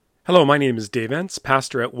Hello, my name is Dave Entz,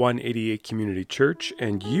 pastor at 188 Community Church,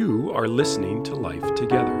 and you are listening to Life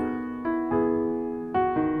Together.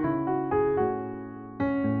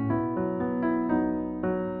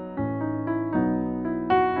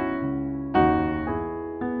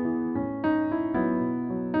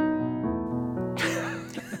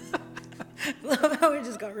 Love how it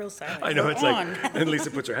just got real silent. I know, it's like, and Lisa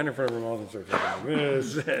puts her hand in front of her mouth and starts like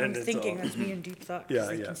this. I'm thinking that's me in deep thought because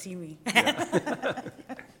they can see me.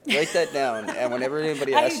 Write that down, and whenever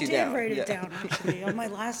anybody asks you down. I did write it down, actually, on my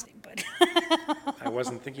last thing, but... I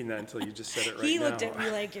wasn't thinking that until you just said it right now. He looked at me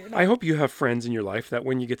like, you're not... I hope you have friends in your life that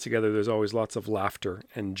when you get together, there's always lots of laughter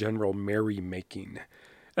and general merrymaking.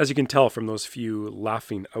 As you can tell from those few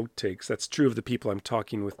laughing outtakes, that's true of the people I'm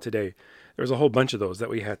talking with today. There was a whole bunch of those that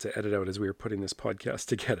we had to edit out as we were putting this podcast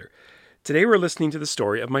together. Today we're listening to the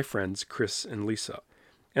story of my friends Chris and Lisa,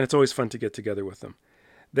 and it's always fun to get together with them.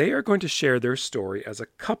 They are going to share their story as a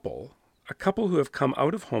couple who have come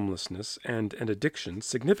out of homelessness and addictions,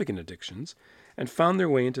 significant addictions, and found their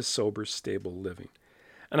way into sober, stable living.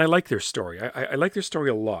 And I like their story. I like their story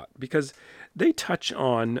a lot because they touch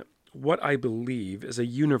on what I believe is a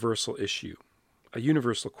universal issue, a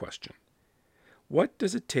universal question. What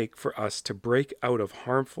does it take for us to break out of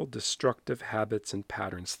harmful, destructive habits and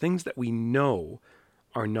patterns, things that we know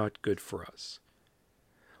are not good for us?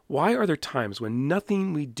 Why are there times when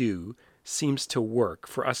nothing we do seems to work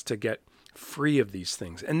for us to get free of these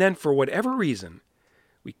things? And then for whatever reason,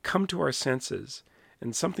 we come to our senses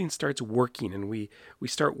and something starts working and we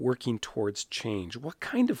start working towards change. What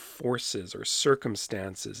kind of forces or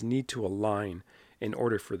circumstances need to align in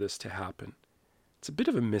order for this to happen? It's a bit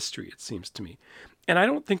of a mystery, it seems to me. And I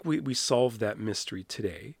don't think we solve that mystery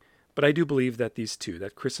today, but I do believe that these two,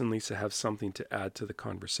 that Chris and Lisa, have something to add to the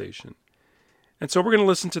conversation. And so we're going to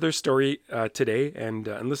listen to their story today and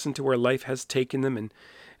listen to where life has taken them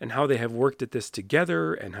and how they have worked at this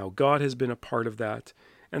together and how God has been a part of that.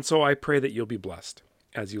 And so I pray that you'll be blessed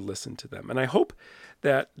as you listen to them. And I hope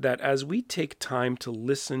that as we take time to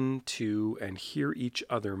listen to and hear each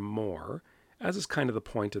other more, as is kind of the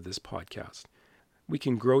point of this podcast, we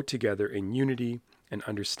can grow together in unity and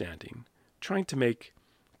understanding, trying to make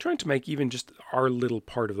even just our little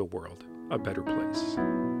part of the world a better place.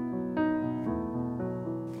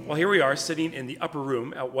 Well, here we are sitting in the upper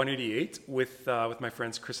room at 188 with my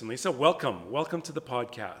friends Chris and Lisa. Welcome to the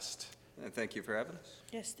podcast. Thank you for having us.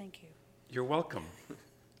 Yes, thank you. You're welcome.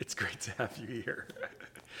 It's great to have you here.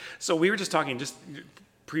 So we were just talking just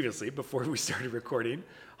previously before we started recording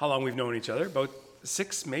how long we've known each other, about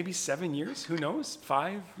 6, maybe 7 years, who knows,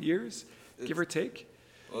 5 years, give or take.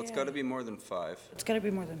 Well, it's got to be more than 5. It's got to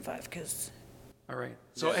be more than 5 because... All right.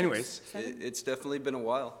 So anyways. It's definitely been a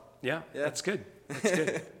while. Yeah, that's good. That's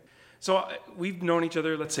good. So we've known each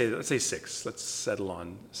other, let's say 6. Let's settle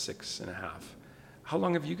on 6.5. How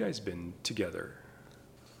long have you guys been together?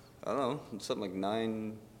 I don't know, something like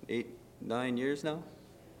 9 years now.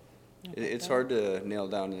 It's hard to nail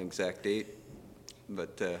down an exact date,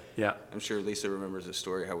 but yeah, I'm sure Lisa remembers the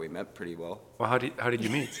story how we met pretty well. Well, how did you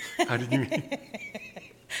meet?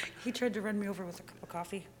 He tried to run me over with a cup of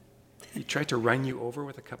coffee. He tried to run you over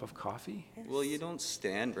with a cup of coffee? Yes. Well, you don't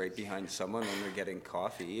stand right behind someone when they're getting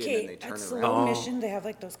coffee and then they turn at around. Slow Mission, they have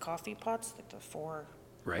like those coffee pots, like the 4,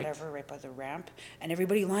 whatever, right by the ramp, and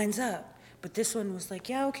everybody lines up. But this one was like,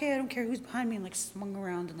 yeah, okay, I don't care who's behind me, and like swung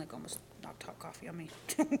around and like almost knocked hot coffee on me.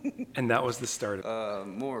 And that was the start of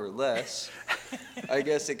more or less. I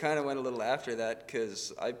guess it kind of went a little after that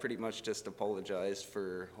because I pretty much just apologized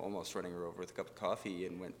for almost running her over with a cup of coffee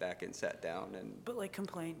and went back and sat down and... But like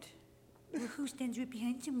complained. Well, who stands right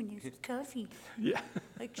behind someone who's with coffee? Yeah.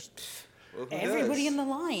 Like, well, everybody in the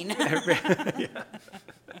line. Yeah.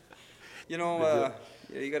 You know,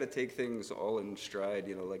 you got to take things all in stride,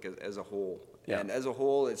 you know, like as a whole. Yeah. And as a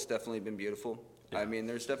whole, it's definitely been beautiful. Yeah. I mean,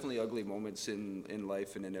 there's definitely ugly moments in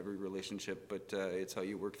life and in every relationship, but it's how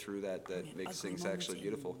you work through that makes things actually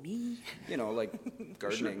beautiful. Me. You know, like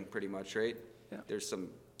gardening pretty much, right? Yeah. There's some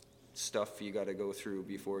stuff you got to go through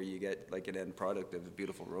before you get like an end product of a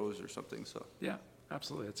beautiful rose or something. So yeah,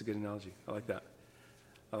 absolutely. That's a good analogy. I like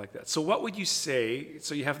that. So what would you say,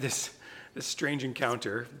 so you have this strange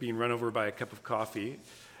encounter, being run over by a cup of coffee,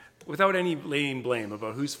 without any laying blame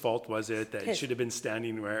about whose fault was it, that it should have been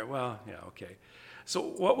standing where, well, yeah, okay. So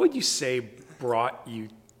what would you say brought you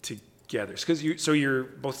together? Because you're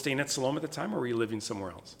both staying at Siloam at the time, or were you living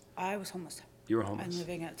somewhere else? I was homeless. You were homeless? I'm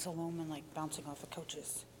living at Siloam and like bouncing off of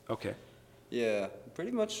couches. Okay. yeah,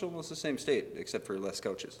 pretty much almost the same state except for less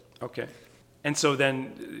couches. Okay. And so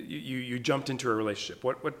then you jumped into a relationship.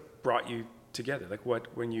 What brought you together? Like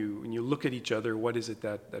when you look at each other, what is it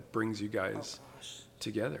that brings you guys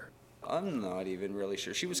together? I'm not even really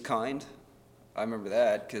sure. She was kind. I remember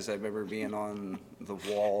that because I remember being on the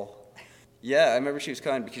wall. Yeah, I remember she was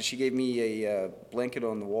kind because she gave me a blanket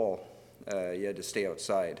on the wall. You had to stay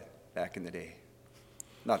outside back in the day.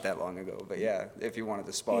 Not that long ago, but yeah, if you wanted to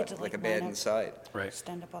You had spot to, like a run bed up, inside. Right.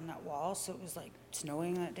 stand up on that wall, so it was like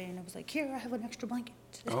snowing that day, and I was like, here, I have an extra blanket.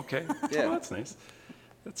 Okay. Yeah. Oh, that's nice.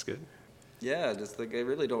 That's good. Yeah, just like I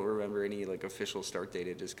really don't remember any like official start date.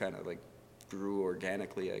 It just kind of like grew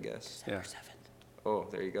organically, I guess. Yeah. December Oh,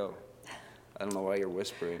 there you go. I don't know why you're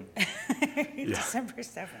whispering. 7th. Yeah. December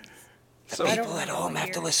 7th. So, I don't remember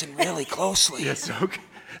what year. listen really closely. yeah,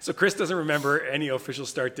 so Chris doesn't remember any official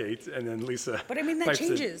start date, and then Lisa. But I mean, that pipes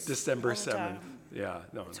in changes December all the 7th. time. Yeah,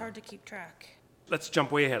 no. It's hard to keep track. Let's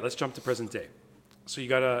jump way ahead. Let's jump to present day. So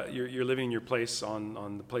you're living in your place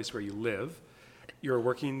on the place where you live. You're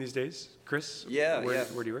working these days, Chris? Yeah, where, yeah.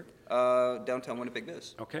 Where do you work? Downtown Winnipeg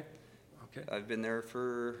Biz. Okay. Okay. I've been there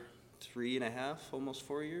for 3.5, almost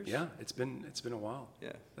 4 years. Yeah, it's been a while.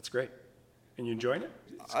 Yeah. That's great. And you enjoying it?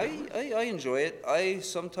 I enjoy it. I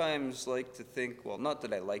sometimes like to think, well, not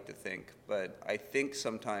that I like to think, but I think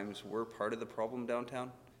sometimes we're part of the problem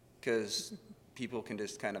downtown because people can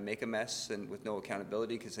just kind of make a mess and with no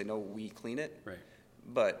accountability because they know we clean it. Right.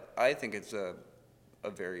 But I think it's a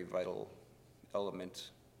very vital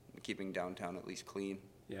element in keeping downtown at least clean.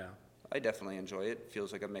 Yeah. I definitely enjoy it.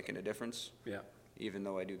 Feels like I'm making a difference, Yeah. even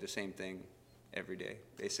though I do the same thing every day,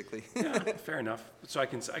 basically. Yeah, fair enough. So I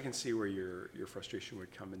can see where your frustration would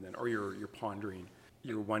come in then, or you're pondering,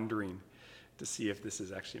 you're wondering to see if this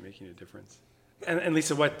is actually making a difference. And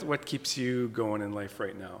Lisa, what keeps you going in life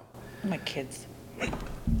right now? My kids.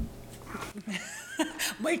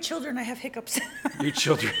 My children, I have hiccups. Your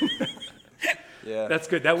children. Yeah. That's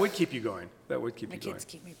good. That would keep you going. That would keep My you going. kids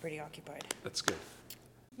keep me pretty occupied. That's good.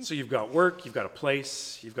 So you've got work, you've got a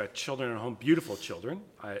place, you've got children at home, beautiful children.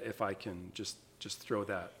 If I can just throw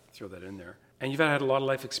that in there. And you've had a lot of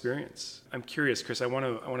life experience. I'm curious, Chris. I want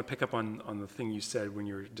to pick up on the thing you said when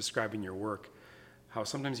you were describing your work, how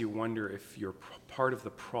sometimes you wonder if you're part of the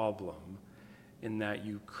problem, in that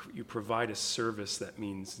you provide a service that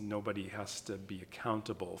means nobody has to be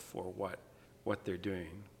accountable for what they're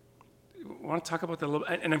doing. I want to talk about that a little,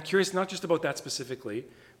 and I'm curious not just about that specifically,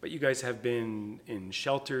 but you guys have been in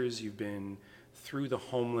shelters, you've been through the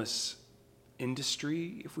homeless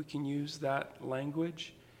industry, if we can use that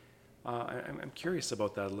language. I'm curious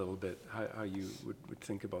about that a little bit, how you would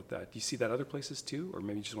think about that. Do you see that other places too, or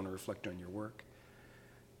maybe you just want to reflect on your work?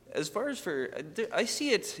 As far as I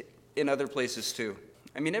see it in other places too.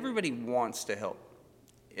 I mean, everybody wants to help,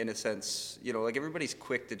 in a sense. You know, like everybody's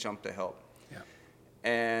quick to jump to help. Yeah.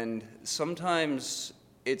 And sometimes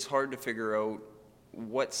it's hard to figure out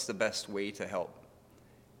what's the best way to help.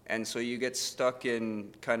 And so you get stuck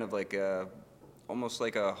in kind of like almost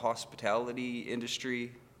like a hospitality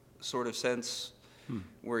industry sort of sense,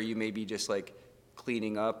 where you may be just like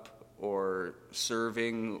cleaning up or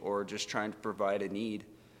serving or just trying to provide a need.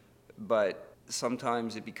 But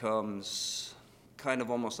sometimes it becomes kind of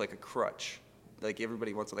almost like a crutch. Like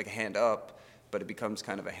everybody wants like a hand up, but it becomes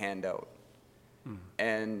kind of a handout.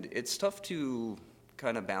 And it's tough to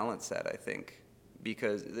kind of balance that, I think,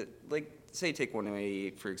 because like say take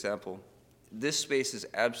 188 for example. This space is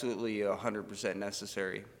absolutely 100%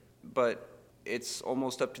 necessary, but it's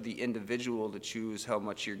almost up to the individual to choose how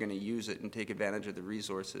much you're going to use it and take advantage of the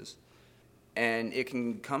resources. And it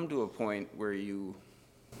can come to a point where you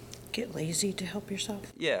Get lazy to help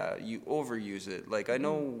yourself. Yeah, you overuse it. Like I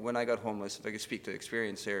know when I got homeless, if I could speak to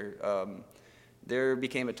experience there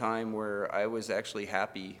became a time where I was actually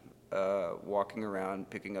happy walking around,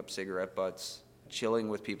 picking up cigarette butts, chilling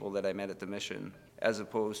with people that I met at the mission, as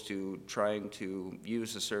opposed to trying to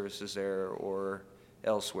use the services there or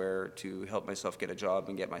elsewhere to help myself get a job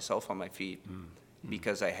and get myself on my feet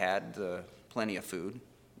because I had plenty of food.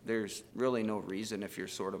 There's really no reason if you're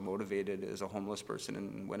sort of motivated as a homeless person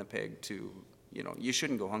in Winnipeg to, you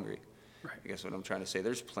shouldn't go hungry. Right. I guess what I'm trying to say,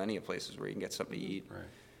 there's plenty of places where you can get something to eat. Right.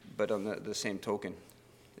 But on the same token,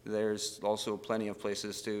 there's also plenty of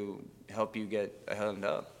places to help you get a hand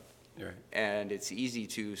up. Right. And it's easy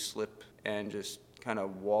to slip and just kind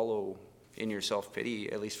of wallow in your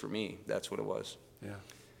self-pity, at least for me, that's what it was.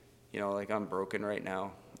 Yeah. Like I'm broken right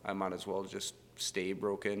now. I might as well just stay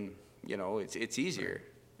broken. It's easier.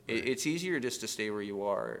 Right. It's easier just to stay where you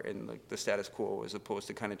are and like the status quo as opposed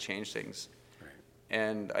to kind of change things. Right.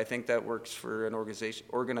 And I think that works for an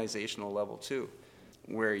organizational level too,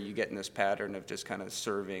 where you get in this pattern of just kind of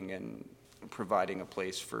serving and providing a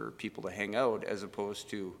place for people to hang out as opposed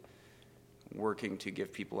to working to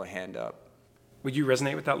give people a hand up. Would you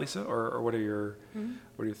resonate with that, Lisa, or what are your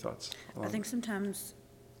thoughts? I think sometimes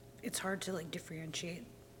it's hard to like differentiate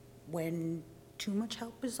when too much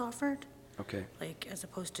help is offered. Okay. Like, as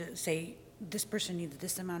opposed to say, this person needs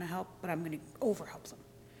this amount of help, but I'm gonna overhelp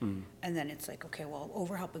them. And then it's like, okay, well,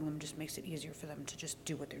 overhelping them just makes it easier for them to just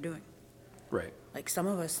do what they're doing. Right. Like some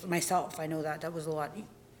of us, myself, I know that was a lot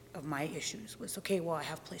of my issues was, okay, well, I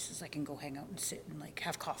have places I can go hang out and sit and like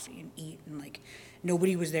have coffee and eat, and like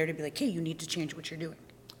nobody was there to be like, hey, you need to change what you're doing.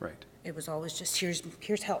 Right. It was always just,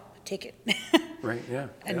 here's help, take it. Right. Yeah.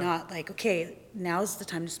 And yeah. not like, okay, now's the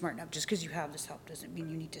time to smarten up. Just because you have this help doesn't mean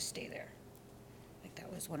you need to stay there. Like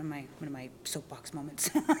that was one of my soapbox moments.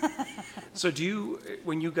 So do you,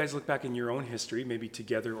 when you guys look back in your own history, maybe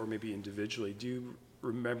together or maybe individually, do you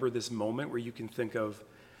remember this moment where you can think of,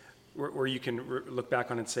 where you can look back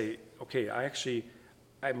on and say, okay,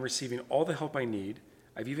 I'm receiving all the help I need.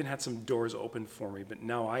 I've even had some doors open for me, but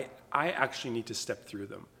now I actually need to step through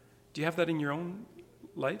them. Do you have that in your own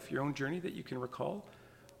life, your own journey that you can recall?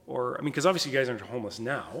 Or, I mean, because obviously you guys aren't homeless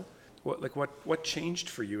now. What changed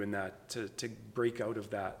for you in that to break out of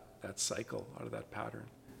that cycle, out of that pattern?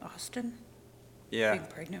 Austin, Yeah. being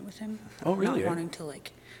pregnant with him. Oh, really, Not eh? wanting to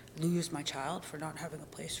like lose my child for not having a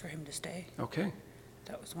place for him to stay. Okay.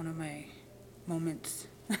 That was one of my moments.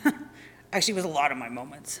 Actually, it was a lot of my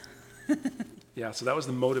moments. Yeah, so that was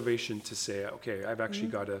the motivation to say, okay, I've actually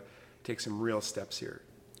got to take some real steps here.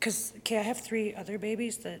 Because, okay, I have 3 other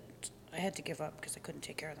babies that I had to give up because I couldn't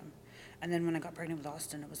take care of them. And then when I got pregnant with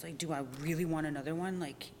Austin, it was like, do I really want another one,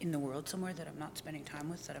 like, in the world somewhere that I'm not spending time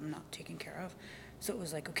with, that I'm not taking care of? So it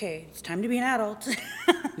was like, okay, it's time to be an adult.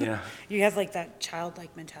 Yeah. You have, like, that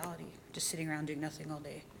childlike mentality, just sitting around doing nothing all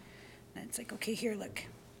day. And it's like, okay, here, look,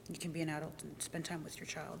 you can be an adult and spend time with your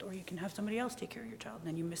child, or you can have somebody else take care of your child, and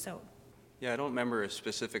then you miss out. Yeah, I don't remember a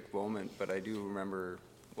specific moment, but I do remember,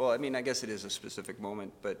 well, I mean, I guess it is a specific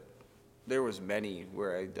moment, but there was many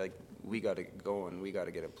where we got to go and we got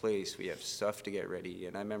to get a place, we have stuff to get ready,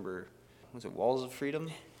 and I remember, was it Walls of Freedom?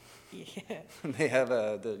 Yeah. They have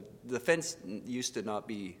the fence used to not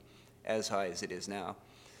be as high as it is now,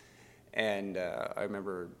 and I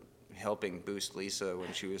remember helping boost Lisa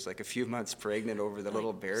when she was like a few months pregnant over the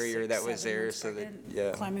little barrier 6, that was 7 there, months so that, pregnant,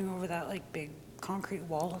 yeah. climbing over that like big concrete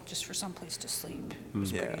wall just for some place to sleep. It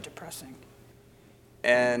was Yeah. pretty depressing.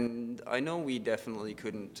 And I know we definitely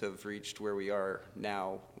couldn't have reached where we are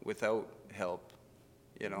now without help,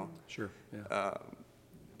 you know. Sure. Yeah.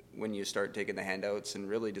 When you start taking the handouts and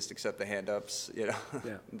really just accept the hand-ups, you know,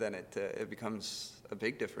 Yeah. then it becomes a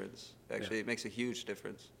big difference. Actually, it makes a huge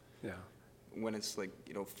difference Yeah. when it's like,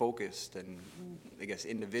 you know, focused and I guess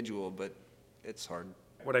individual, but it's hard.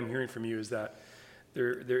 What I'm hearing from you is that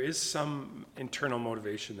there is some internal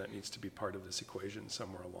motivation that needs to be part of this equation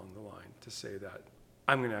somewhere along the line to say that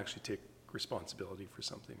I'm going to actually take responsibility for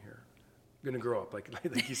something here. I'm going to grow up, like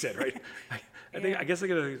you said, right? I guess I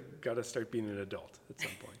got to start being an adult at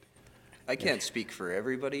some point. I can't speak for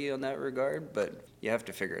everybody on that regard, but you have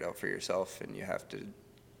to figure it out for yourself and you have to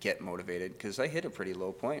get motivated, because I hit a pretty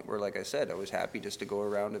low point where, like I said, I was happy just to go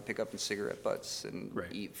around and pick up cigarette butts and Right.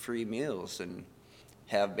 eat free meals and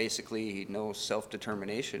have basically no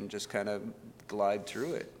self-determination, just kind of glide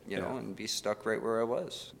through it, you know, Yeah. and be stuck right where I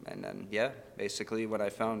was. And then, yeah, basically when I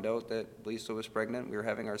found out that Lisa was pregnant, we were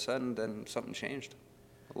having our son, then something changed.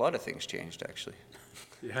 A lot of things changed, actually.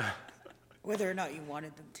 Yeah. Whether or not you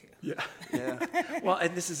wanted them to. Yeah. Yeah. Well,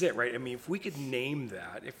 and this is it, right? I mean, if we could name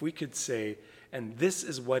that, if we could say, and this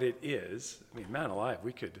is what it is, I mean, man alive,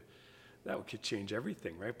 that could change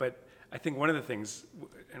everything, right? But I think one of the things,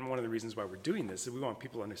 and one of the reasons why we're doing this, is we want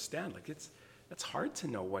people to understand, like, it's hard to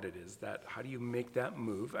know what it is, that how do you make that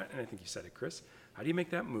move, and I think you said it, Chris, how do you make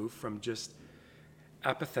that move from just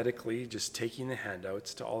apathetically just taking the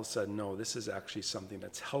handouts to all of a sudden, no, this is actually something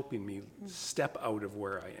that's helping me step out of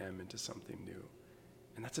where I am into something new.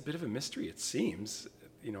 And that's a bit of a mystery, it seems,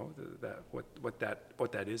 you know, that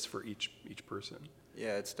what that is for each person.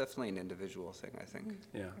 Yeah, it's definitely an individual thing, I think.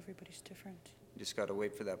 Yeah. Everybody's different. You just got to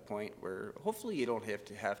wait for that point where hopefully you don't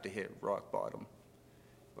have to hit rock bottom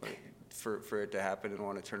or for it to happen and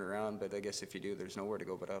want to turn around. But I guess if you do, there's nowhere to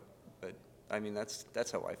go but up. But I mean, that's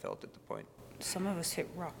how I felt at the point. Some of us hit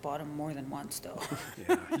rock bottom more than once, though.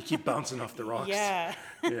 Yeah. You keep bouncing off the rocks. Yeah.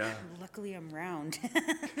 Yeah. Luckily, I'm round.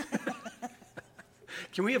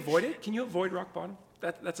 Can we avoid it? Can you avoid rock bottom?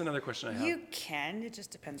 That's another question I have. You can. It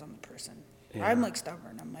just depends on the person. Yeah. I'm like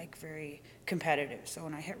stubborn. I'm like very competitive. So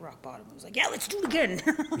when I hit rock bottom, I was like, yeah, let's do it again.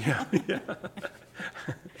 Yeah.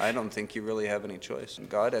 I don't think you really have any choice.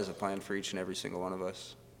 God has a plan for each and every single one of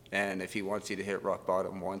us. And if he wants you to hit rock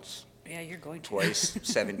bottom once, Yeah, you're going to. twice,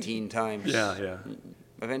 17 times, Yeah.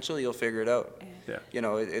 eventually you'll figure it out. Yeah. You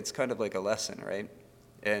know, it's kind of like a lesson, right?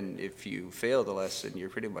 And if you fail the lesson, you're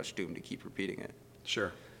pretty much doomed to keep repeating it.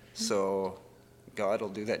 Sure. So God will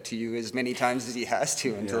do that to you as many times as he has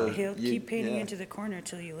to until He'll you, keep painting yeah. you into the corner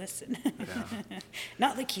till you listen. Yeah.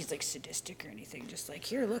 Not like he's like sadistic or anything, just like,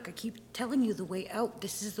 here, look, I keep telling you the way out.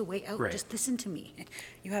 This is the way out. Right. Just listen to me.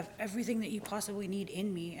 You have everything that you possibly need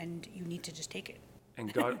in me, and you need to just take it.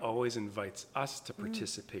 And God always invites us to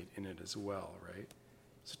participate in it as well, right?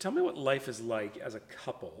 So tell me what life is like as a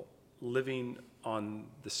couple living on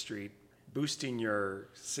the street, boosting your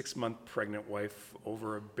 6-month pregnant wife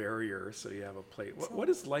over a barrier so you have a plate. What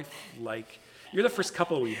is life like? You're the first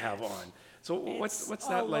couple we have on. So what's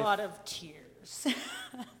that like? A lot of tears.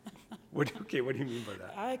 What do you mean by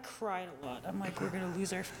that? I cried a lot. I'm like, we're going to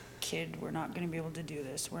lose our kid. We're not going to be able to do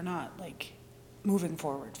this. We're not, like, moving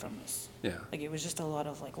forward from this. Yeah. Like, it was just a lot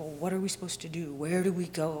of, like, well, what are we supposed to do? Where do we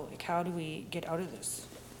go? Like, how do we get out of this?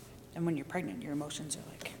 And when you're pregnant, your emotions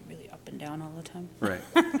are, like, really up and down all the time. Right,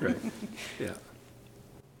 right. Yeah.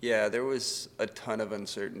 Yeah, there was a ton of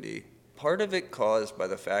uncertainty. Part of it caused by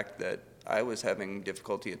the fact that I was having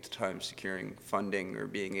difficulty at the time securing funding or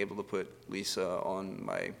being able to put Lisa on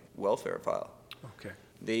my welfare file. Okay.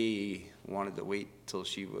 They wanted to wait till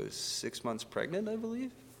she was 6 months pregnant, I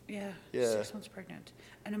believe. Yeah, Yeah. 6 months pregnant.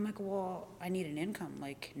 And I'm like, well, I need an income,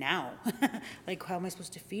 like, now. Like, how am I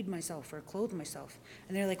supposed to feed myself or clothe myself?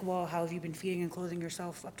 And they're like, well, how have you been feeding and clothing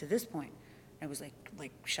yourself up to this point? And I was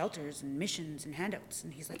like shelters and missions and handouts.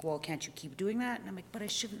 And he's like, well, can't you keep doing that? And I'm like, but I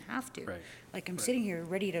shouldn't have to. Right. Like, I'm sitting here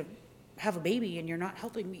ready to have a baby and you're not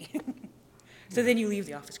helping me. So then you leave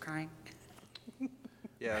the office crying.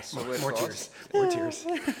 Yeah, so with More Aus- tears. More tears.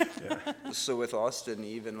 Yeah. So with Austin,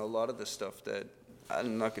 even a lot of the stuff that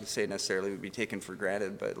I'm not going to say necessarily would be taken for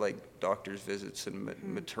granted, but like doctor's visits and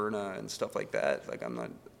materna and stuff like that, like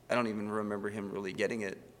I don't even remember him really getting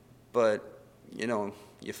it. But, you know,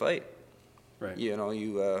 you fight. Right. You know,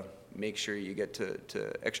 you make sure you get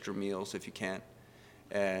to extra meals if you can,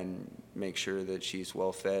 and make sure that she's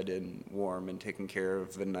well fed and warm and taken care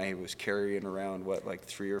of. And I was carrying around, like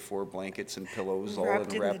 3 or 4 blankets and pillows all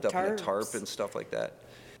Wrapped in wrapped the up in a tarp tarps. and stuff like that.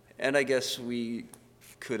 And I guess we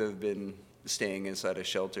could have been staying inside a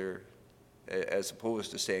shelter as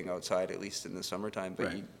opposed to staying outside, at least in the summertime. But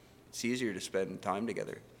Right. it's easier to spend time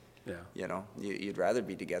together. Yeah. You know, you'd rather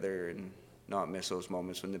be together and not miss those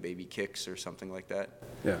moments when the baby kicks or something like that.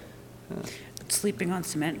 Yeah. But sleeping on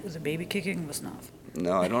cement with a baby kicking was not.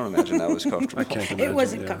 No, I don't imagine that was comfortable. I can't imagine. It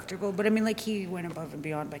wasn't yeah. comfortable, but I mean, like, he went above and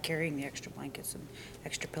beyond by carrying the extra blankets and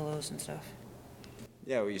extra pillows and stuff.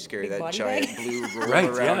 Yeah, we used to carry Big that body giant bag? blue roll Right.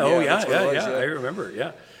 around. Yeah. Oh, yeah. that's what Yeah. it was, Yeah. I remember.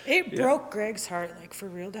 Yeah. It Yeah. broke Greg's heart, like, for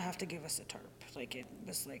real, to have to give us a tarp. Like, it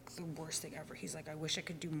was, like, the worst thing ever. He's like, I wish I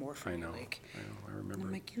could do more for I you. know. Like, I know. I and remember.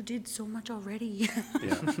 I'm like, you did so much already.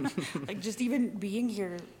 Yeah. Like, just even being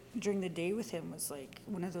here during the day with him was, like,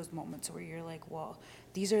 one of those moments where you're like, well,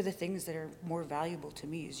 these are the things that are more valuable to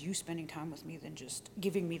me, is you spending time with me than just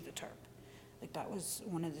giving me the tarp. Like, that was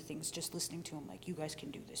one of the things, just listening to him, like, you guys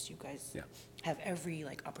can do this. You guys Yeah. have every,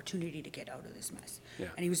 like, opportunity to get out of this mess. Yeah.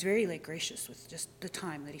 And he was very, like, gracious with just the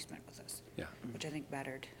time that he spent with us. Yeah. Which I think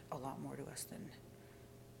mattered a lot more to us than,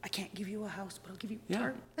 I can't give you a house, but I'll give you a Yeah.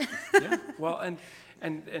 tarp. Yeah. Well, and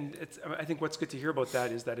it's, I think what's good to hear about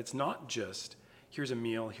that is that it's not just here's a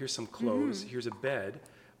meal, here's some clothes, here's a bed,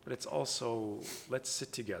 but it's also let's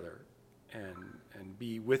sit together and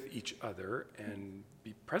be with each other and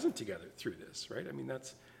be present together through this, right? I mean,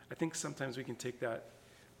 I think sometimes we can take that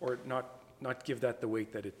or not give that the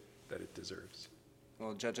weight that it deserves.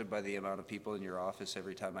 Well, judging by the amount of people in your office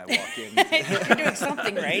every time I walk in. You're doing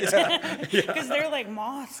something right. Because they're like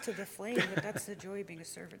moths to the flame, but that's the joy of being a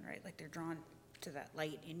servant, right? Like, they're drawn to that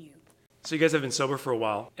light in you. So you guys have been sober for a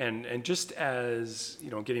while, and just as, you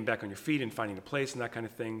know, getting back on your feet and finding a place and that kind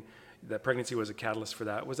of thing, that pregnancy was a catalyst for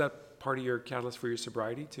that. Was that part of your catalyst for your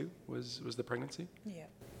sobriety too? Was the pregnancy? Yeah.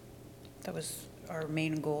 That was our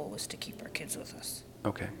main goal, was to keep our kids with us.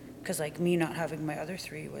 Okay. Because, like, me not having my other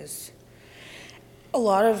 3 was a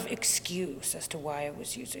lot of excuse as to why I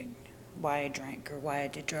was using, why I drank, or why I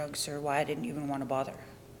did drugs, or why I didn't even want to bother.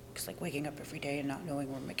 Because, like, waking up every day and not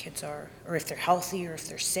knowing where my kids are, or if they're healthy, or if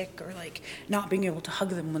they're sick, or, like, not being able to hug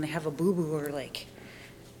them when they have a boo-boo, or, like,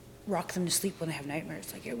 rock them to sleep when they have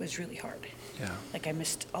nightmares. Like, it was really hard. Yeah. Like, I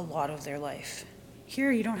missed a lot of their life.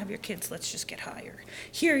 Here, you don't have your kids, let's just get higher.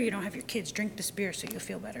 Here, you don't have your kids, drink this beer so you'll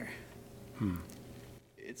feel better.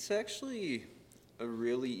 It's actually a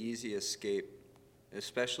really easy escape,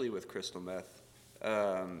 especially with crystal meth.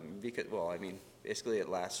 Because, well, I mean, basically it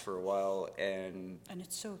lasts for a while, and And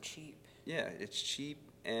it's so cheap. yeah, it's cheap,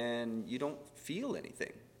 and you don't feel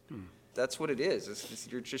anything. That's what it is.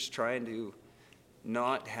 You're just trying to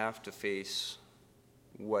not have to face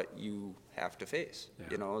what you have to face. Yeah.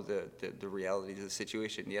 You know, the reality of the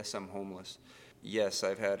situation. Yes, I'm homeless. Yes,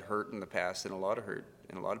 I've had hurt in the past, and a lot of hurt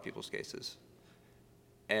in a lot of people's cases.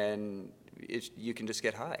 And you can just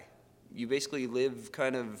get high. You basically live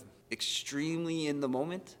kind of extremely in the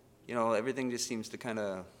moment. You know, everything just seems to kind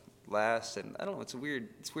of last, and I don't know, it's a weird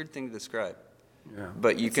thing to describe. Yeah.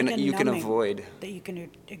 But you It's can like a you can numbing avoid. that you can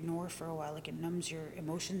ignore for a while. Like it numbs your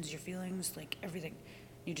emotions, your feelings, like everything.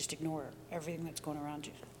 You just ignore everything that's going around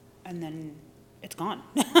you, and then it's gone.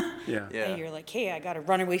 Yeah. Yeah. And you're like, hey, I got to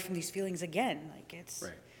run away from these feelings again. Like it's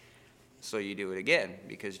Right. So you do it again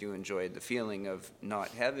because you enjoyed the feeling of not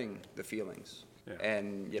having the feelings, Yeah.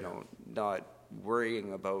 and you know, not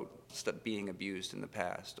worrying about being abused in the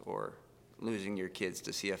past, or losing your kids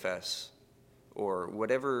to CFS, or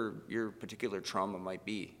whatever your particular trauma might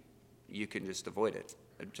be. You can just avoid it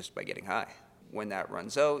just by getting high. When that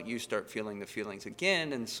runs out, you start feeling the feelings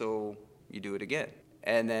again, and so you do it again.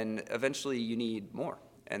 And then eventually you need more.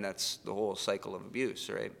 And that's the whole cycle of abuse,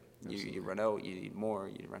 right? You run out, you need more,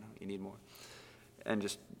 you run out, you need more. And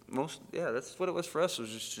just that's what it was for us, was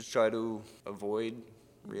just to try to avoid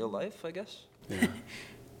real life, I guess. Yeah.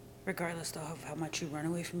 regardless though of how much you run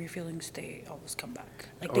away from your feelings, they always come back.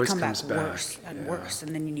 Like Always they come back comes back, worse and yeah. worse,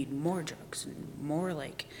 and then you need more drugs and more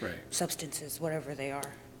like Right. substances, whatever they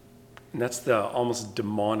are. And that's the almost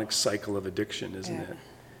demonic cycle of addiction, isn't Yeah. it?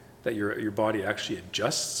 That your body actually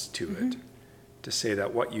adjusts to it, to say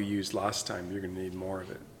that what you used last time, you're going to need more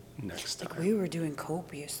of it next Like time. we were doing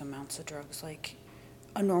copious amounts of drugs. Like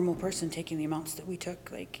a normal person taking the amounts that we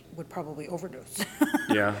took, like would probably overdose.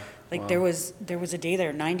 Yeah. Like Wow. there was a day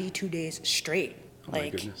there, 92 days straight, Oh my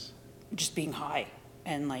like goodness. just being high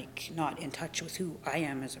and like not in touch with who I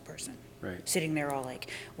am as a person. Right. Sitting there all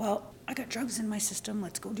like, well, I got drugs in my system.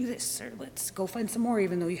 Let's go do this, or let's go find some more,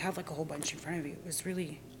 even though you have like a whole bunch in front of you. It was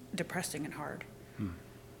really depressing and hard.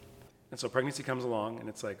 And so pregnancy comes along, and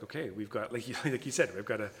it's like, okay, we've got, like you said, we've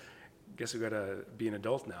got to be an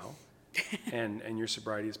adult now, and your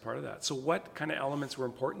sobriety is part of that. So what kind of elements were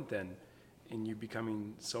important then in you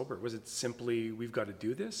becoming sober? Was it simply, we've got to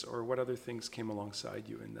do this, or what other things came alongside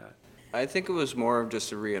you in that? I think it was more of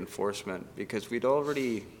just a reinforcement, because we'd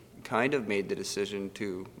already kind of made the decision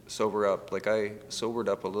to sober up. Like I sobered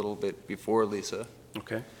up a little bit before Lisa.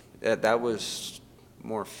 Okay. That was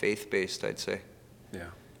more faith-based, I'd say. Yeah.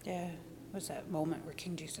 Yeah, it was that moment where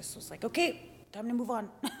King Jesus was like, okay, time to move on.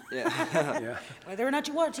 Yeah. Yeah. Whether or not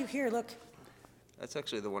you want to, here, look. That's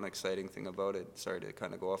actually the one exciting thing about it. Sorry to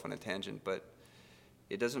kind of go off on a tangent, but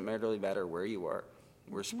it doesn't really matter where you are.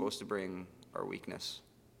 We're supposed to bring our weakness.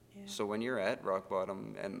 Yeah. So when you're at rock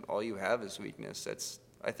bottom and all you have is weakness, that's,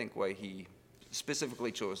 I think, why he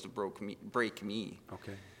specifically chose to break me.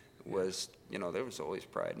 Okay. Was, you know, there was always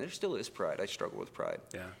pride, and there still is pride. I struggle with pride.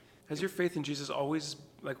 Yeah. Has your faith in Jesus always,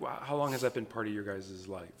 like, how long has that been part of your guys'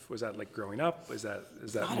 life? Was that like growing up? Is that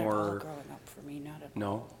Not at all more? growing up for me, not at all.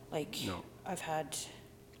 No. Like, No. I've had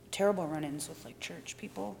terrible run-ins with like church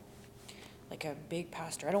people. Like a big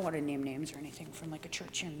pastor, I don't want to name names or anything, from like a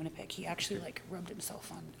church here in Winnipeg. He actually like rubbed himself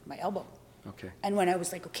on my elbow. Okay. And when I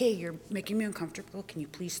was like, okay, you're making me uncomfortable, can you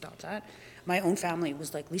please stop that? My own family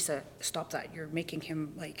was like, Lisa, stop that. You're making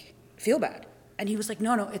him like feel bad. And he was like,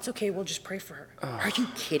 no, it's okay. We'll just pray for her. Are you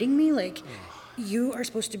kidding me? Like, you are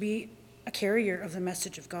supposed to be a carrier of the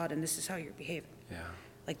message of God, and this is how you're behaving. Yeah.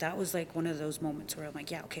 Like, that was like one of those moments where I'm like,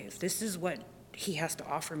 yeah, okay, if this is what he has to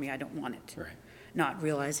offer me, I don't want it. Right. Not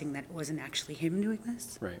realizing that it wasn't actually him doing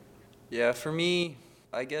this. Right. Yeah, for me,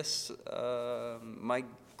 I guess my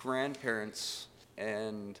grandparents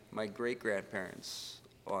and my great-grandparents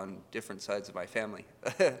on different sides of my family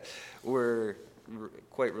were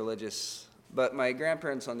quite religious. But my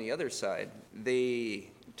grandparents on the other side, they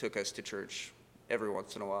took us to church every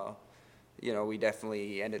once in a while. You know, we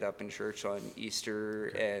definitely ended up in church on Easter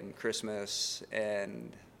and Christmas,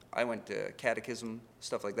 and I went to catechism,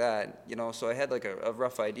 stuff like that. You know, so I had like a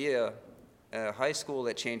rough idea. High school,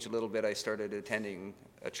 that changed a little bit. I started attending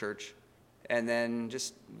a church, and then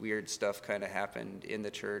just weird stuff kind of happened in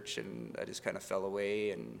the church, and I just kind of fell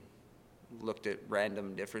away and looked at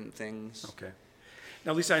random different things. Okay.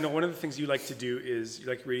 Now, Lisa, I know one of the things you like to do is you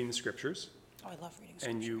like reading the scriptures, Oh, I love reading scripture.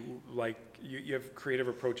 and you have creative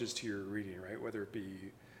approaches to your reading, right? Whether it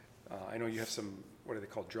be, I know you have some, what are they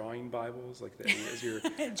called, drawing Bibles, like that, as your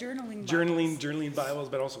Journaling. journaling Bibles,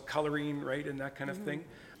 but also coloring, right, and that kind of thing.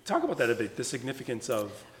 Talk about that a bit, the significance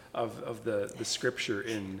of the scripture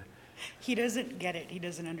in. He doesn't get it. He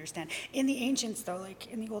doesn't understand. In the ancients, though, like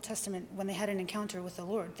in the Old Testament, when they had an encounter with the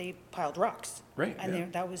Lord, they piled rocks. Right, And yeah.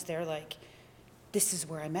 that was their like this is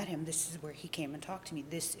where I met him. This is where he came and talked to me.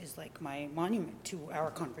 This is like my monument to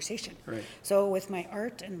our conversation. Right. So with my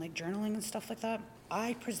art and like journaling and stuff like that,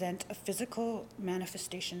 I present a physical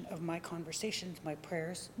manifestation of my conversations, my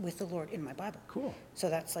prayers with the Lord in my Bible. Cool. So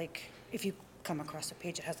that's like, if you come across a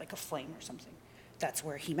page that has like a flame or something, that's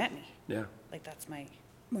where he met me. Yeah. Like that's my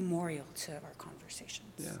memorial to our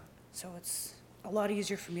conversations. Yeah. So it's a lot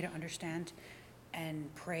easier for me to understand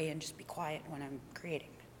and pray and just be quiet when I'm creating,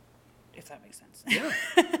 if that makes sense. Yeah.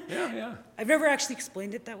 Yeah. I've never actually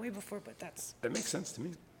explained it that way before, but that's, That makes sense to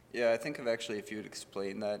me. Yeah, I think of actually if you would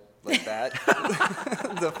explain that like that,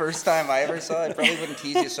 the first time I ever saw it, I probably wouldn't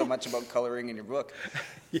tease you so much about coloring in your book.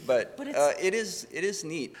 But But it's- it is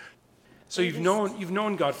neat. So you've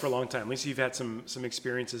known God for a long time. At least you've had some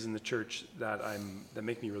experiences in the church that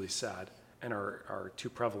make me really sad and are too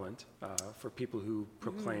prevalent for people who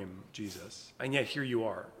proclaim Jesus. And yet here you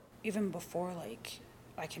are. even before like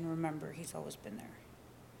I can remember, he's always been there.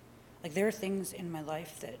 Like there are things in my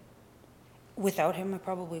life that without him I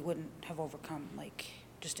probably wouldn't have overcome, like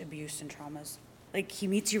just abuse and traumas. Like he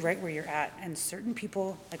meets you right where you're at, and certain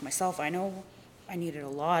people like myself, I know I needed a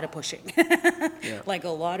lot of pushing. Yeah. Like a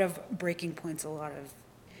lot of breaking points, a lot of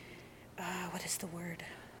what is the word,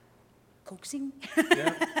 coaxing.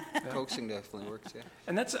 Yeah. Coaxing definitely works, yeah.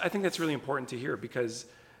 And I think that's really important to hear because,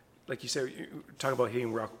 like you said, you talk about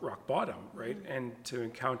hitting rock bottom, right? And to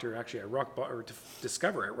encounter actually or to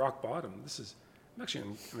discover at rock bottom,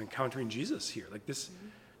 I'm encountering Jesus here. Like this.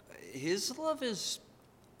 His love is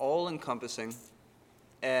all encompassing,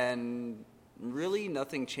 and really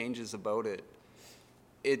nothing changes about it.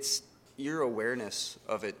 It's your awareness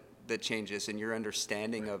of it that changes and your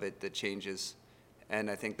understanding of it that changes.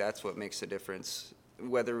 And I think that's what makes a difference.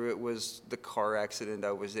 Whether it was the car accident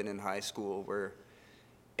I was in high school where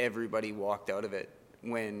everybody walked out of it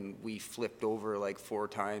when we flipped over like 4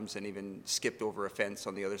 times and even skipped over a fence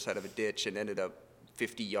on the other side of a ditch and ended up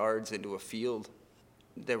 50 yards into a field.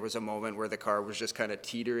 There was a moment where the car was just kind of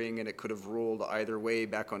teetering and it could have rolled either way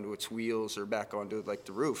back onto its wheels or back onto like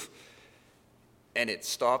the roof. And it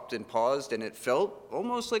stopped and paused and it felt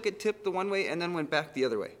almost like it tipped the one way and then went back the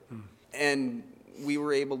other way. And we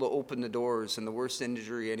were able to open the doors, and the worst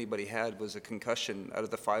injury anybody had was a concussion out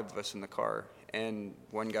of the 5 of us in the car, and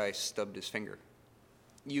one guy stubbed his finger.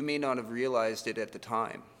 You may not have realized it at the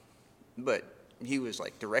time, but he was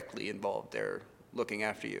like directly involved there looking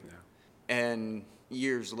after you. Yeah. And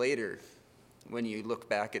years later, when you look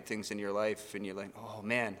back at things in your life and you're like, oh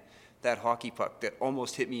man, that hockey puck that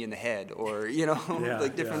almost hit me in the head, or, Yeah,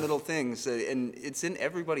 like different yeah. little things. And it's in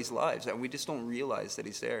everybody's lives, and we just don't realize that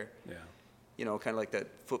he's there. Yeah. Kind of like that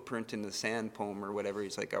footprint in the sand poem or whatever.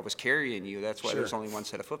 He's like, I was carrying you. That's why Sure. there's only one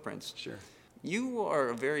set of footprints. Sure. You are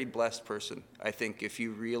a very blessed person, I think, if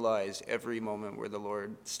you realize every moment where the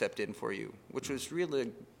Lord stepped in for you, which was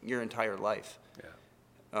really your entire life.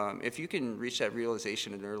 Yeah. If you can reach that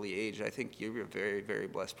realization at an early age, I think you're a very, very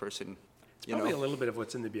blessed person. Probably a little bit of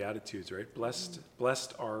what's in the Beatitudes, right?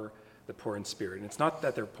 Blessed are the poor in spirit. And it's not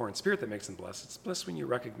that they're poor in spirit that makes them blessed. It's blessed when you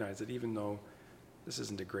recognize that even though this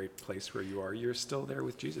isn't a great place where you are, you're still there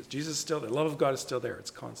with Jesus. Jesus is still there. The love of God is still there.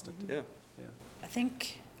 It's constant. Yeah. Yeah. I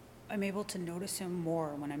think I'm able to notice him more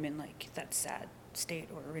when I'm in like that sad state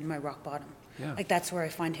or in my rock bottom. Yeah. Like that's where I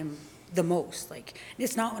find him the most. Like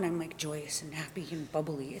it's not when I'm like joyous and happy and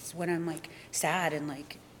bubbly. It's when I'm like sad and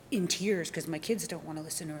like in tears because my kids don't want to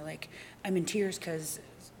listen, or like I'm in tears because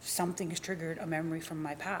something has triggered a memory from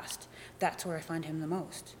my past. That's where I find him the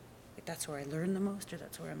most. Like that's where I learn the most, or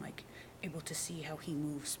that's where I'm like able to see how he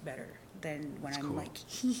moves better than when I'm cool. like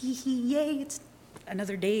yay, it's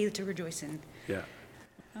another day to rejoice in. Yeah.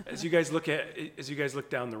 As you guys look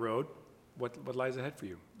down the road, what lies ahead for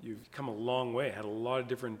you? You've come a long way, had a lot of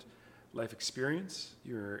different life experience.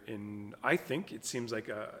 You're in, I think it seems like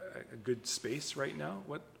a good space right now.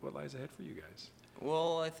 What lies ahead for you guys?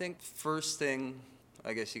 Well, I think first thing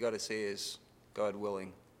I guess you got to say is God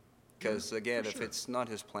willing. Because again, if sure. it's not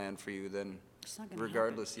his plan for you, then It's not gonna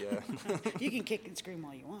regardless, yeah. You can kick and scream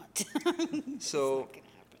all you want. So, It's not gonna happen.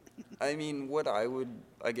 I mean, what I would,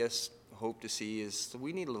 I guess, hope to see is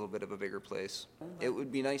we need a little bit of a bigger place. It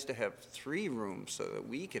would be nice to have 3 rooms so that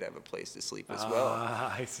we could have a place to sleep as well.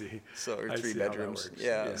 I see. So, or I 3 see how that bedrooms. works.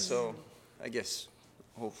 Yeah, Yes. so I guess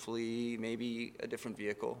hopefully maybe a different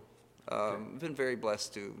vehicle. I've been very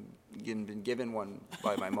blessed to been given one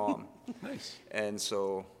by my mom. Nice. And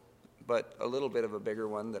so, but a little bit of a bigger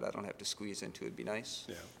one that I don't have to squeeze into would be nice.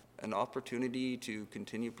 Yeah. An opportunity to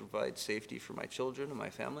continue to provide safety for my children and my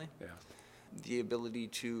family. Yeah. The ability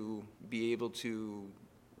to be able to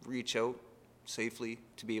reach out safely,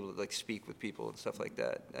 to be able to like speak with people and stuff like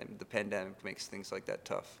that. I mean, the pandemic makes things like that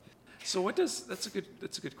tough. So that's a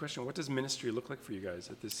good question. What does ministry look like for you guys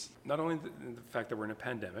at this? Not only the fact that we're in a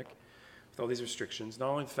pandemic, with all these restrictions, not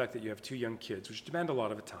only the fact that you have two young kids, which demand a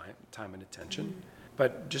lot of time and attention,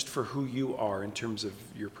 but just for who you are in terms of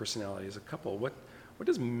your personality as a couple. What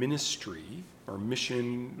does ministry or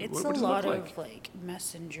mission? It's what a does it lot look like? of like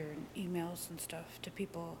messenger and emails and stuff to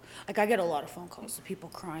people. Like I get a lot of phone calls to people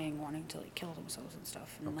crying, wanting to like kill themselves and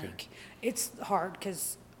stuff. And Okay. like it's hard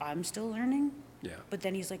because I'm still learning. Yeah. But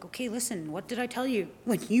then he's like, okay, listen, what did I tell you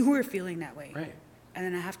when you were feeling that way? Right. And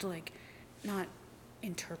then I have to like not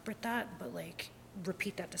interpret that, but like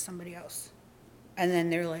repeat that to somebody else. And then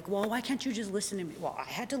they're like, well, why can't you just listen to me? Well, I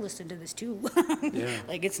had to listen to this too. Yeah,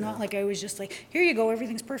 Like, it's not like I was just like, here you go,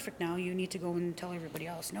 everything's perfect now. You need to go and tell everybody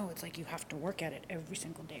else. No, it's like you have to work at it every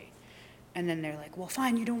single day. And then they're like, well,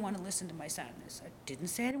 fine, you don't want to listen to my sadness. I didn't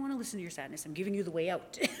say I didn't want to listen to your sadness. I'm giving you the way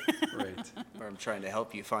out. Right. Or I'm trying to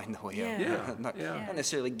help you find the way out. Yeah. Yeah, not, yeah. not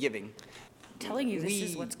necessarily giving. Telling you this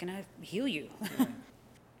is We- what's going to heal you.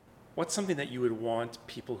 What's something that you would want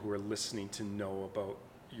people who are listening to know about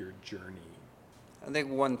your journey? I think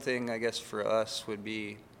one thing, I guess, for us would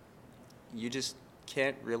be you just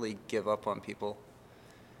can't really give up on people.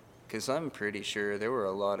 Because I'm pretty sure there were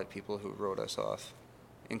a lot of people who wrote us off,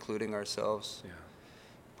 including ourselves, Yeah.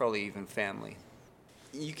 probably even family.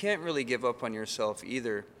 You can't really give up on yourself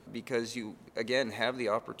either because you, again, have the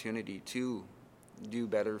opportunity to do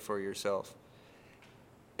better for yourself.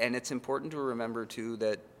 And it's important to remember, too,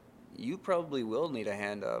 that you probably will need a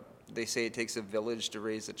hand up. They say it takes a village to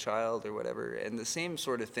raise a child or whatever. And the same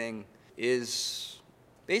sort of thing is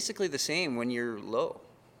basically the same when you're low.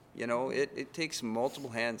 You know, it takes multiple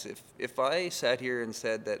hands. If I sat here and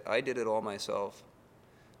said that I did it all myself,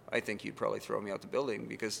 I think you'd probably throw me out the building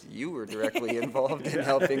because you were directly involved in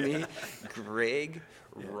helping me. Greg,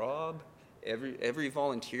 Rob, every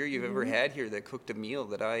volunteer you've ever had here that cooked a meal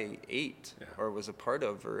that I ate Yeah. or was a part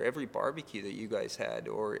of, or every barbecue that you guys had,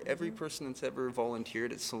 or every person that's ever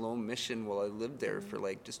volunteered at Siloam Mission while I lived there for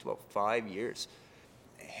like just about 5 years.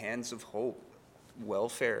 Hands of Hope,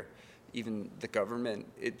 welfare, even the government.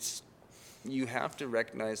 You have to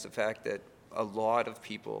recognize the fact that a lot of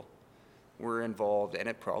people were involved, and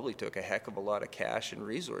it probably took a heck of a lot of cash and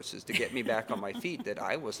resources to get me back on my feet that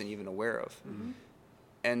I wasn't even aware of.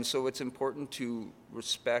 And so it's important to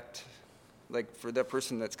respect, like for that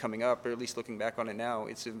person that's coming up, or at least looking back on it now,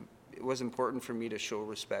 it was important for me to show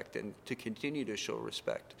respect and to continue to show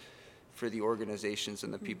respect for the organizations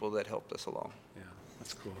and the people that helped us along. Yeah,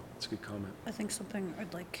 that's cool. That's a good comment. I think something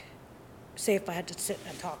I'd like, say if I had to sit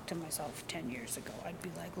and talk to myself 10 years ago, I'd be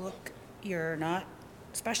like, look, you're not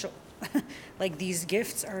special. Like these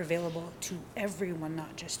gifts are available to everyone,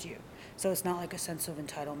 not just you. So it's not like a sense of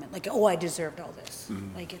entitlement, like, oh, I deserved all this.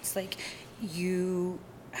 Like it's like you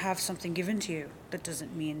have something given to you. That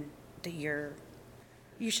doesn't mean that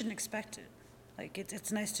you shouldn't expect it. Like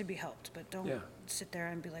it's nice to be helped, but don't Yeah. sit there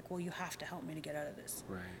and be like, well, you have to help me to get out of this.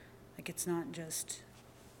 Right. Like it's not just,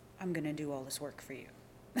 I'm gonna do all this work for you.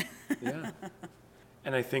 Yeah.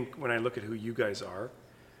 And I think when I look at who you guys are,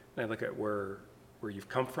 and I look at where you've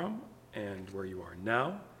come from and where you are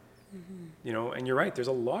now, you know, and you're right, there's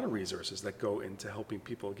a lot of resources that go into helping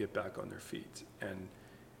people get back on their feet. And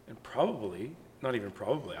probably, not even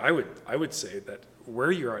probably, I would say that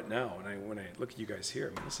where you're at now, and when I look at you guys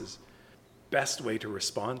here, I mean, this is best way to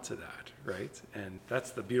respond to that, right? And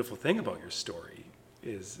that's the beautiful thing about your story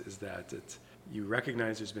is that you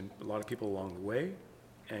recognize there's been a lot of people along the way,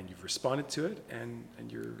 and you've responded to it, and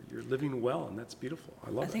you're living well, and that's beautiful. I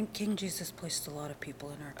love I it. think King Jesus placed a lot of people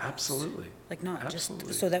in our paths. Absolutely. Like not Absolutely.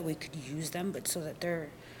 just so that we could use them, but so that they're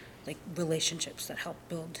like relationships that help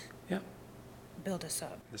build Yeah. us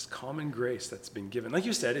up. This common grace that's been given. Like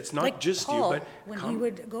you said, it's not Like just Paul, you, but when he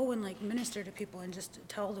would go and like minister to people and just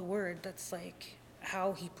tell the word, that's like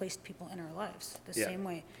how he placed people in our lives. The Yeah. same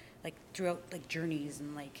way, like throughout like journeys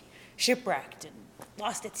and like shipwrecked and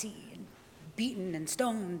lost at sea and beaten and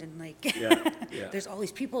stoned and like Yeah, yeah. there's all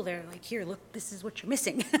these people there like, here, look, this is what you're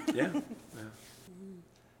missing. yeah.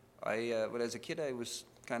 When as a kid, I was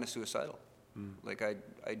kind of suicidal. Like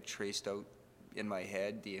I traced out in my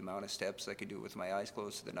head the amount of steps I could do with my eyes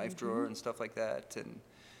closed to the knife drawer and stuff like that, and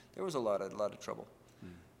there was a lot of trouble.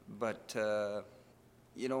 But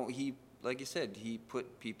you know, like you said, he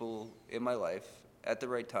put people in my life at the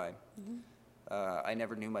right time. I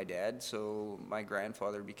never knew my dad, so my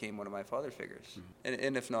grandfather became one of my father figures.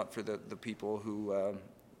 And if not for the people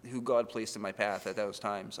who God placed in my path at those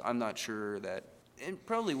times, I'm not sure that it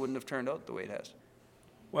probably wouldn't have turned out the way it has.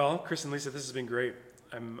 Well, Chris and Lisa, this has been great.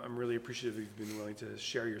 I'm really appreciative you've been willing to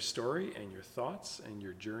share your story and your thoughts and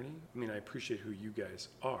your journey. I mean, I appreciate who you guys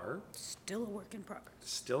are. Still a work in progress.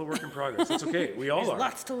 Still a work in progress. That's okay. We all There's are.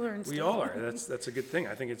 lots to learn We still. all are. That's a good thing.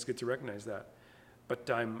 I think it's good to recognize that. But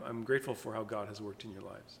I'm grateful for how God has worked in your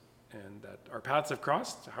lives, and that our paths have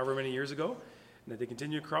crossed however many years ago, and that they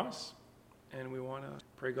continue to cross. And we want to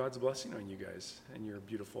pray God's blessing on you guys and your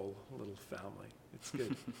beautiful little family. It's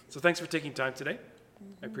good. So thanks for taking time today.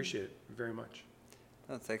 I appreciate it very much.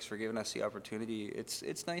 Oh, thanks for giving us the opportunity.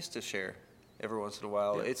 It's nice to share every once in a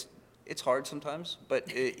while. Yeah. It's hard sometimes,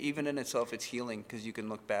 but even in itself, it's healing because you can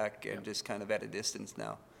look back and just kind of at a distance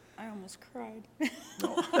now. I almost cried.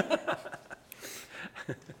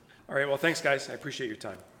 All right. Well, thanks, guys. I appreciate your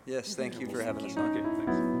time. Yes, thank you for having us on. Okay,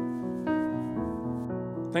 thanks.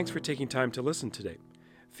 Thanks for taking time to listen today.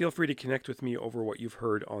 Feel free to connect with me over what you've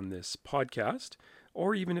heard on this podcast,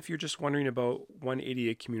 or even if you're just wondering about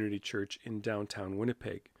 188 Community Church in downtown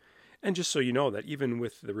Winnipeg. And just so you know that even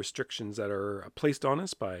with the restrictions that are placed on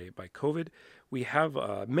us by COVID, we have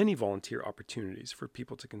many volunteer opportunities for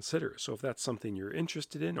people to consider. So if that's something you're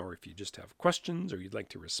interested in, or if you just have questions or you'd like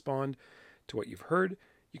to respond to what you've heard,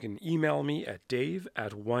 you can email me at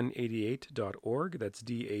dave@188.org. That's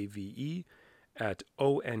DAVE at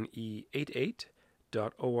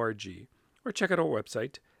ONE88.org. Or check out our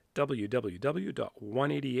website,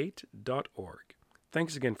 www.188.org.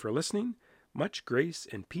 Thanks again for listening. Much grace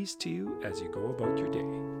and peace to you as you go about your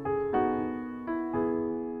day.